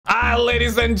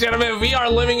Ladies and gentlemen, we are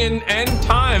living in end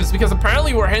times because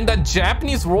apparently we're hearing that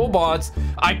Japanese robots,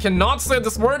 I cannot say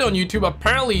this word on YouTube,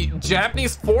 apparently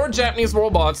four Japanese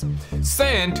robots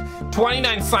sent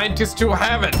 29 scientists to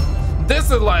heaven.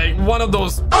 This is like one of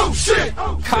those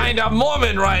kind of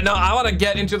moment right now. I want to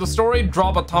get into the story.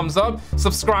 Drop a thumbs up,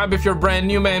 subscribe if you're brand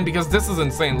new, man, because this is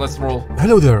insane. Let's roll.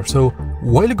 Hello there. So a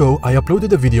while ago I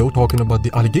uploaded a video talking about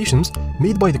the allegations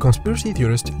made by the conspiracy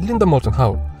theorist Linda Moulton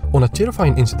Howe on a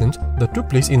terrifying incident that took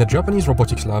place in a Japanese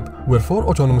robotics lab where 4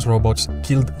 autonomous robots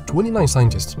killed 29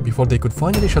 scientists before they could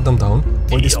finally shut them down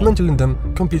while dismantling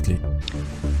them completely.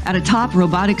 At a top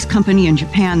robotics company in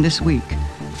Japan this week,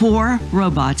 4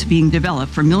 robots being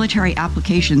developed for military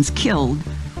applications killed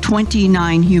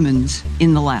 29 humans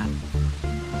in the lab.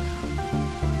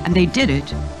 And they did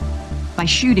it by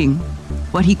shooting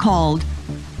what he called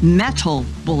metal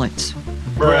bullets.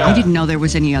 I didn't know there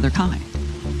was any other kind.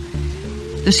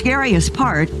 The scariest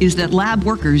part is that lab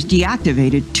workers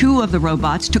deactivated 2 of the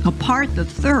robots, took apart the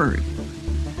 3rd.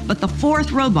 But the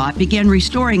 4th robot began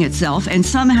restoring itself and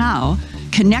somehow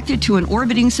connected to an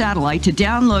orbiting satellite to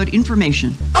download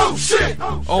information. Oh shit!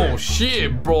 Oh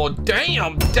shit, bro.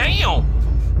 Damn.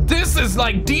 This is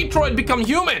like Detroit Become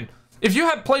Human. If you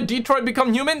had played Detroit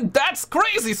Become Human, that's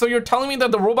crazy. So you're telling me that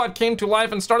the robot came to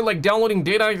life and started like downloading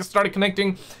data, started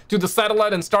connecting to the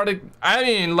satellite and started, I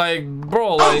mean, like,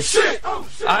 bro, like, oh shit.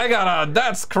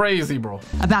 That's crazy, bro.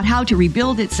 About how to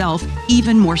rebuild itself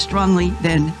even more strongly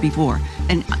than before.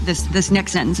 And this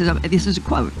next sentence is a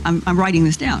quote. I'm writing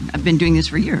this down. I've been doing this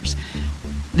for years.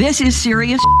 This is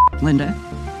serious, Linda,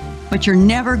 but you're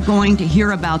never going to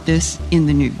hear about this in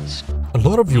the news. A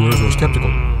lot of viewers were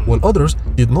skeptical, while others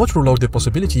did not rule out the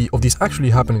possibility of this actually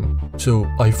happening. So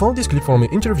I found this clip from an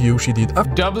interview she did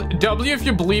after W if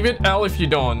you believe it, L if you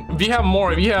don't. We have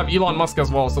more. We have Elon Musk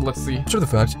as well, so let's see. After the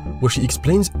fact, where she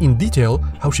explains in detail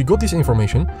how she got this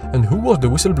information and who was the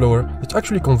whistleblower that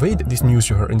actually conveyed this news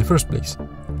to her in the first place.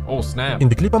 Oh snap. In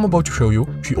the clip I'm about to show you,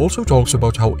 she also talks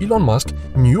about how Elon Musk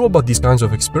knew about these kinds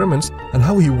of experiments and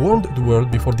how he warned the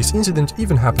world before this incident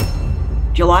even happened.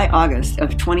 July, August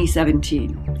of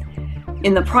 2017.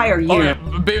 In the prior year...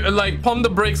 Okay, like, pump the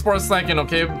brakes for a second,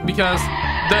 okay? Because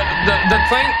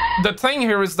the thing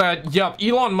here is that, yep,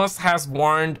 Elon Musk has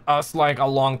warned us like a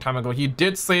long time ago. He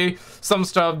did say some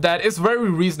stuff that is very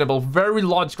reasonable, very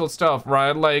logical stuff,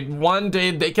 right? Like, one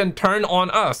day they can turn on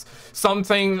us.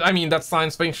 Something, I mean, that's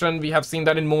science fiction. We have seen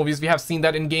that in movies. We have seen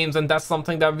that in games. And that's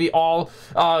something that we all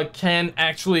can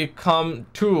actually come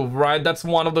to, right? That's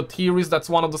one of the theories. That's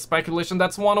one of the speculation.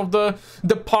 That's one of the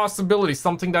possibilities.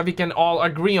 Something that we can all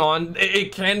agree on.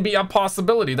 It can be a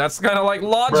possibility. That's kind of like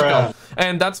logical.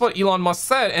 And that's what Elon Musk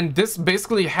said. And this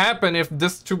basically happened, if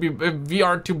we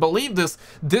are to believe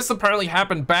this apparently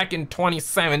happened back in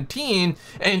 2017.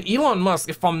 And Elon Musk,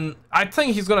 I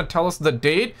think he's gonna tell us the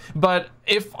date, but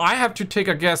if I have to take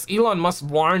a guess, Elon Musk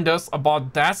warned us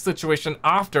about that situation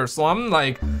after. So I'm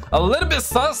like a little bit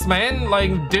sus, man.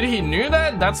 Like, did he knew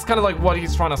that? That's kind of like what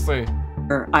he's trying to say.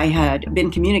 I had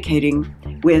been communicating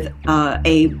with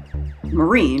a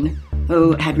Marine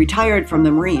who had retired from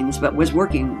the Marines but was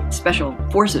working special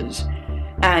forces.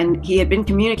 And he had been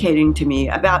communicating to me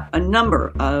about a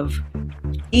number of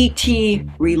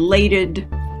ET-related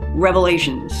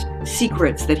revelations,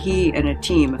 secrets that he and a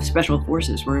team of special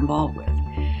forces were involved with.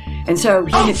 And so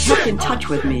he had kept in touch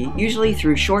with me, usually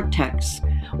through short texts,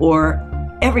 or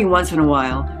every once in a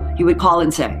while, he would call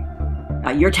and say,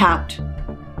 you're tapped,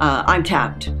 I'm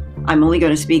tapped, I'm only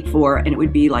going to speak for, and it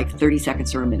would be like 30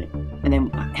 seconds or a minute, and then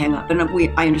hang up. And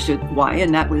I understood why,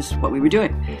 and that was what we were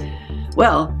doing.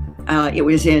 Well, it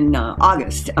was in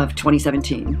August of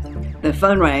 2017. The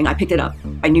phone rang, I picked it up.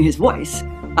 I knew his voice.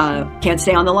 Can't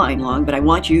stay on the line long, but I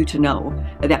want you to know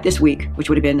that this week, which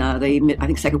would have been I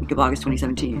think 2nd week of August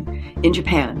 2017, in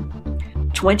Japan,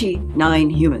 29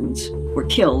 humans were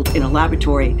killed in a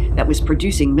laboratory that was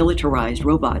producing militarized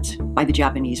robots by the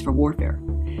Japanese for warfare.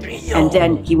 And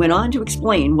then he went on to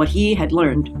explain what he had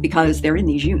learned, because they're in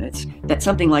these units, that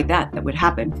something like that would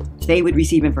happen. They would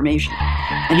receive information.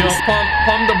 And yo,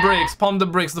 pump the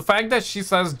brakes. The fact that she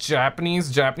says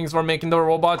Japanese were making the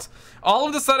robots, all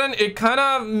of a sudden it kind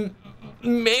of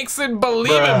makes it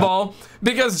believable,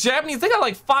 because Japanese, they got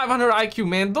like 500 IQ,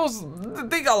 man.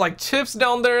 They got like chips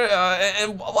down there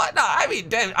and whatnot. I mean,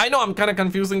 damn, I know I'm kind of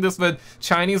confusing this with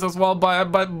Chinese as well,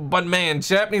 but man,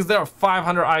 Japanese, they are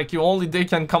 500 IQ. Only they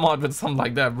can come out with something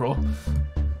like that, bro.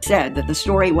 Said that the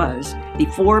story was the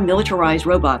 4 militarized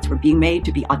robots were being made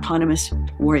to be autonomous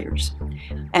warriors,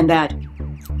 and that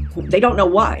they don't know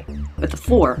why, but the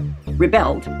 4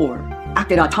 rebelled or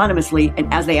acted autonomously,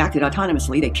 and as they acted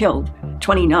autonomously, they killed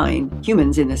 29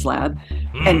 humans in this lab,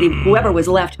 And whoever was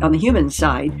left on the human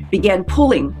side began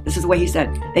pulling, this is the way he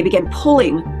said, they began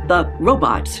pulling the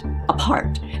robots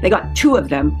apart. They got 2 of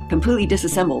them completely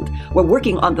disassembled. We're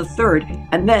working on the 3rd,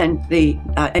 and then the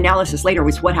analysis later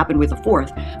was what happened with the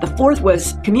 4th. The 4th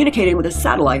was communicating with a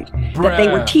satellite that they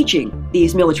were teaching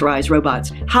these militarized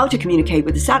robots how to communicate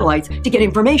with the satellites to get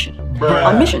information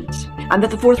on missions. And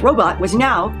that the 4th robot was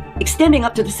now extending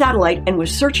up to the satellite and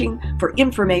was searching for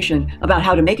information about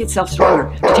how to make itself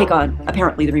stronger to take on,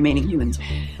 apparently, the remaining humans.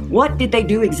 What did they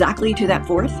do exactly to that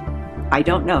 4th? I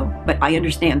don't know, but I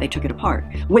understand they took it apart.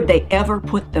 Would they ever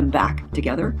put them back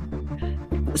together?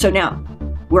 So now,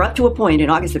 we're up to a point in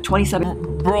August of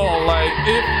 2017. Bro, like,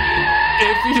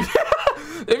 if you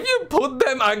if you put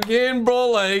them again, bro,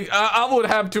 like, I would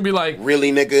have to be like,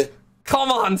 really, nigga?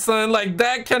 Come on, son, like,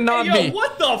 that cannot be.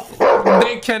 What the f?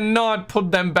 They cannot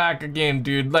put them back again,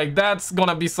 dude. Like, that's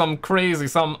gonna be some crazy,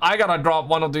 I gotta drop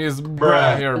one of these here,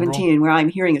 bro. 17, where I'm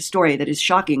hearing a story that is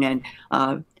shocking and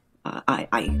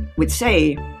I would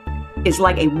say is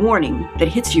like a warning that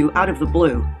hits you out of the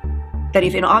blue. That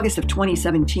if in August of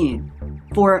 2017,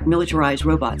 4 militarized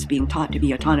robots being taught to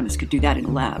be autonomous could do that in a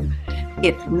lab,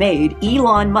 it made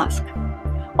Elon Musk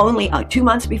only 2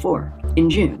 months before, in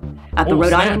June, at the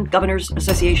Rhode Island Governors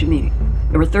Association meeting.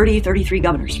 There were 33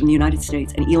 governors from the United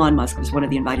States, and Elon Musk was one of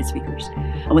the invited speakers.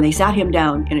 And when they sat him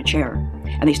down in a chair,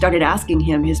 and they started asking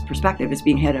him his perspective as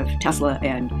being head of Tesla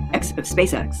and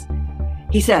SpaceX,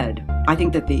 he said, I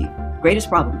think that the greatest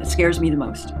problem that scares me the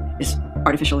most is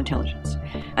artificial intelligence.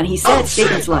 And he said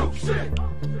statements like,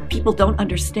 people don't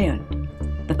understand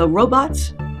that the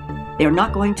robots, they are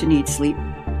not going to need sleep.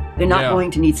 They're not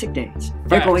going to need sick days.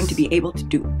 They're going to be able to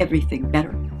do everything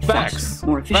better, faster,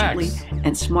 more efficiently,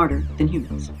 and smarter than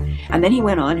humans. And then he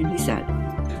went on and he said,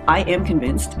 I am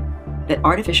convinced that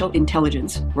artificial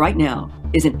intelligence right now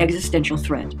is an existential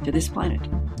threat to this planet.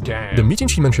 Damn. The meeting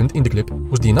she mentioned in the clip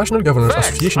was the National Governors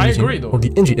Association meeting, or the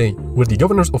NGA, where the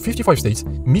governors of 55 states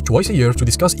meet twice a year to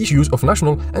discuss issues of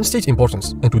national and state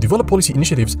importance and to develop policy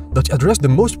initiatives that address the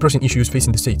most pressing issues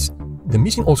facing the states. The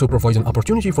meeting also provides an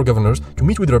opportunity for governors to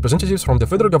meet with representatives from the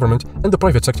federal government and the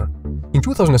private sector. In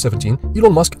 2017,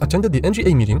 Elon Musk attended the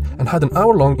NGA meeting and had an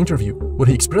hour-long interview where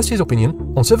he expressed his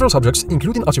opinion on several subjects,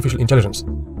 including artificial intelligence.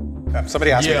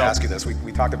 Somebody asked me to ask you this.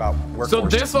 We talked about workforce. So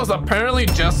this was apparently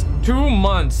just 2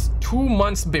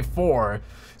 months before.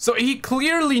 So he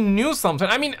clearly knew something.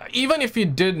 I mean, even if he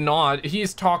did not,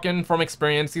 he's talking from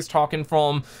experience. He's talking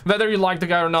from whether you like the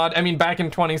guy or not. I mean, back in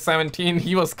 2017,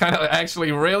 he was kind of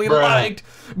actually really liked.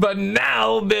 But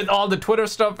now with all the Twitter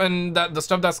stuff and the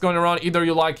stuff that's going around, either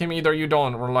you like him, either you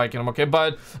don't like him, okay?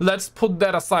 But let's put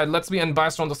that aside. Let's be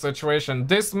unbiased on the situation.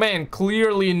 This man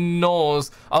clearly knows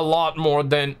a lot more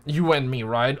than you and me,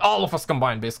 right? All of us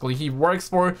combined, basically. He works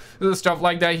for stuff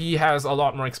like that. He has a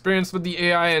lot more experience with the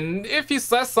AI. And if he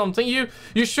says something,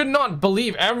 you should not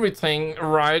believe everything,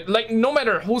 right? Like, no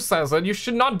matter who says it, you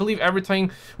should not believe everything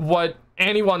what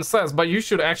anyone says, but you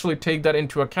should actually take that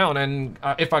into account. And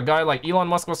if a guy like Elon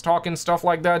Musk was talking stuff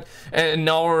like that, and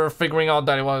now we're figuring out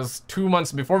that it was 2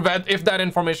 months before that, if that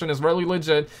information is really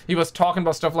legit, he was talking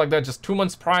about stuff like that just 2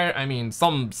 months prior. I mean,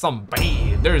 some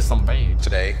bait. There is some bait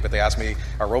today. But they asked me,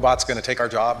 are robots going to take our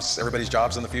jobs, everybody's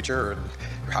jobs in the future? Or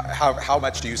how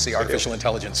much do you see artificial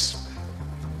intelligence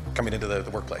coming into the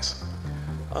workplace?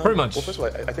 Pretty much. Well, first of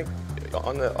all, I think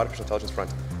on the artificial intelligence front,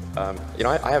 you know,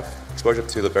 I have exposure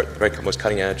to the very most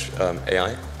cutting edge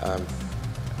AI,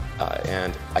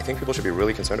 and I think people should be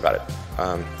really concerned about it.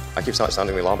 I keep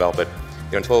sounding the alarm bell, but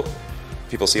you know, until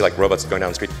people see like robots going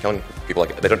down the street killing people,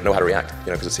 like they don't know how to react,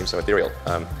 you know, because it seems so ethereal.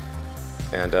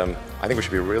 I think we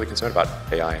should be really concerned about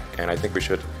AI, and I think we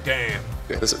should. Damn.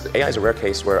 AI is a rare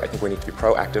case where I think we need to be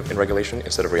proactive in regulation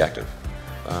instead of reactive.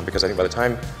 Because I think by the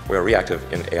time we're reactive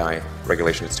in AI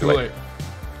regulation, it's too late.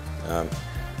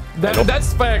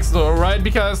 That's facts though, right?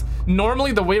 Because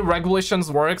normally the way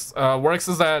regulations works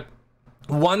is that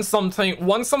once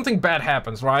something bad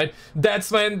happens, right,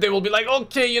 that's when they will be like,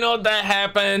 okay, you know, that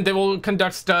happened. They will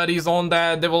conduct studies on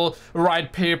that. They will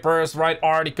write papers, write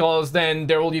articles. Then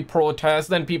there will be protests.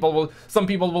 Then some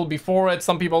people will be for it,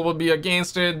 some people will be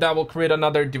against it. That will create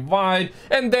another divide.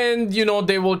 And then, you know,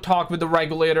 they will talk with the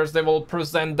regulators. They will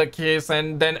present the case,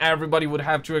 and then everybody would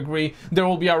have to agree. There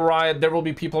will be a riot. There will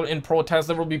be people in protest.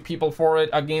 There will be people for it,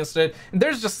 against it. And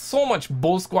there's just so much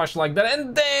bull squash like that.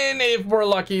 And then if we're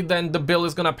lucky, then the bill real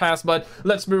is gonna pass, but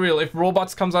let's be real. If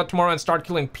robots comes out tomorrow and start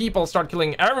killing people, start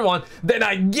killing everyone, then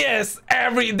I guess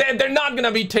they're not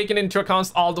gonna be taken into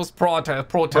account all those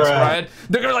protests, right?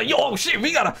 They're gonna like, yo, oh shit,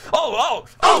 we gotta,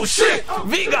 oh shit,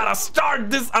 we gotta start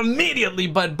this immediately.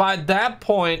 But by that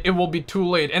point, it will be too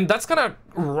late, and that's gonna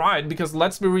right, because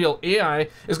let's be real, AI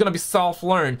is gonna be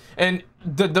self-learned, and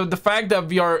the fact that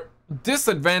we are this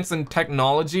advanced in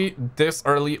technology this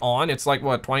early on, it's like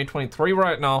what, 2023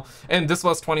 right now, and this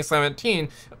was 2017.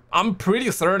 I'm pretty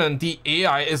certain the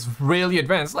AI is really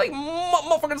advanced. Like,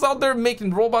 motherfuckers out there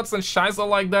making robots and shiza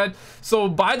like that. So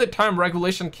by the time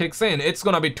regulation kicks in, it's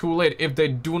gonna be too late if they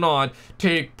do not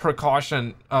take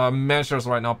precaution measures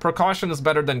right now. Precaution is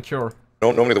better than cure.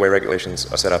 Normally the way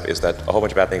regulations are set up is that a whole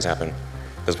bunch of bad things happen.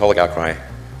 There's a public outcry.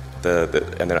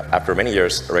 And then after many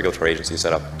years, a regulatory agency is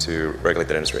set up to regulate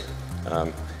that industry.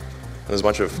 There's a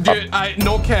bunch of... Dude,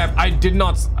 no cap, I did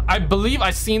not... I believe I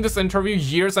seen this interview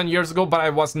years and years ago, but I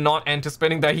was not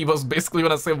anticipating that he was basically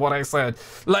gonna say what I said.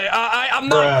 Like, I'm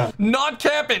not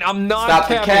capping. I'm not Stop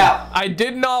capping. The cap. I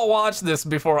did not watch this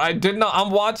before. I did not.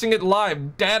 I'm watching it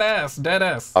live. Dead ass.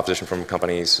 Opposition from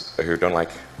companies who don't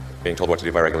like being told what to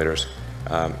do by regulators.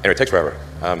 Anyway, it takes forever.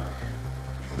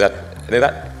 That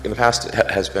in the past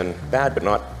has been bad, but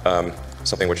not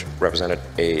something which represented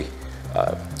a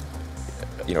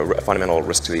fundamental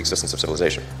risk to the existence of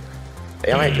civilization.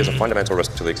 AI is a fundamental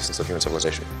risk to the existence of human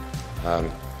civilization,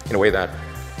 in a way that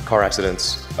car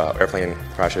accidents, airplane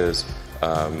crashes,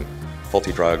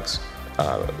 faulty drugs,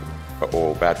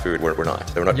 or bad food were not.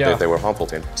 They were not. Yeah. They were harmful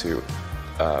to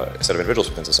a set of individuals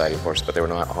within society, of course, but they were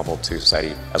not harmful to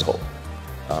society as a whole.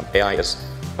 AI is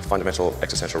a fundamental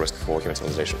existential risk for human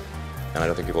civilization, and I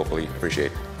don't think people fully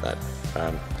appreciate that.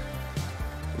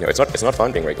 It's not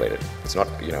fun being regulated. It's not,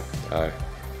 it can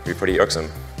be pretty irksome.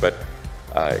 But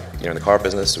in the car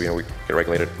business, we get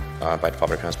regulated by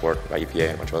Department of Transport, by EPA,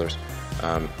 and a bunch of others.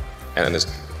 And there's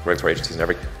regulatory agencies in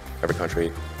every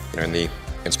country.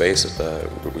 In space,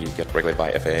 we get regulated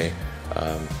by FAA.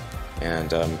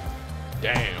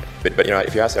 Damn. But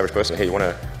if you ask the average person, hey, do you want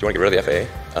to get rid of the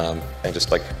FAA and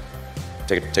just like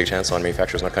take a chance on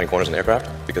manufacturers not cutting corners in aircraft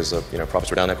because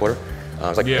profits were down that quarter? I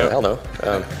was like, yeah. Hell no.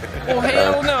 Oh,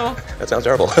 hell no. That sounds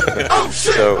terrible.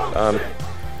 So,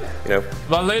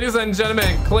 But ladies and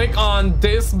gentlemen, click on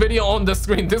this video on the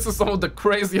screen. This is some of the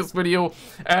craziest video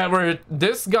ever.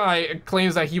 This guy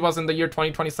claims that he was in the year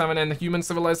 2027 and human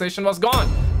civilization was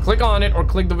gone. Click on it or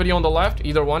click the video on the left,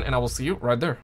 either one, and I will see you right there.